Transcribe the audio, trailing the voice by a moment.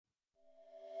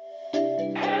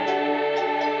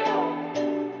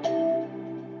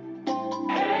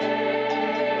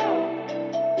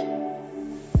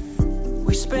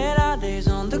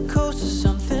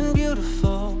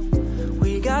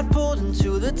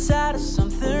tired of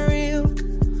something real,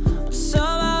 but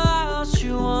somehow I lost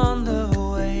you on the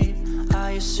way.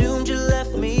 I assumed you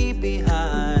left me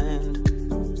behind.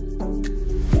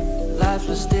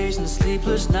 Lifeless days and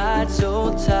sleepless nights,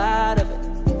 so tired of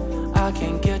it. I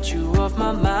can't get you off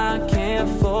my mind, can't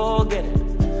forget it.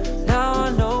 Now I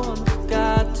know what I've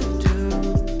got to do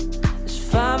is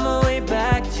find my way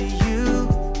back to you.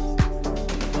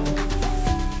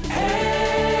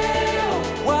 Hey,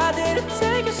 why did it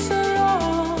take us so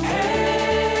long?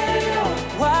 Hey,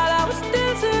 while I was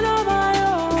dancing on my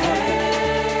own.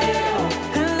 Hey,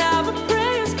 and now my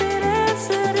prayers been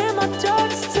answered in my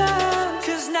darkest time.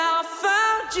 'Cause now I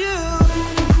found you.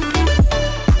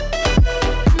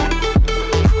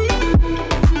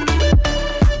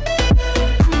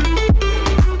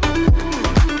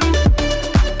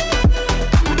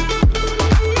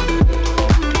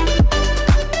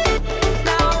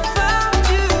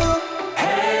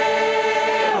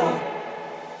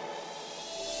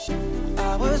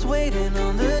 Waiting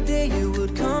on the day you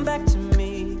would come back to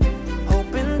me,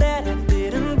 hoping that I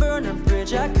didn't burn a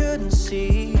bridge I couldn't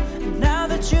see. And now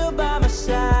that you're by my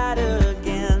side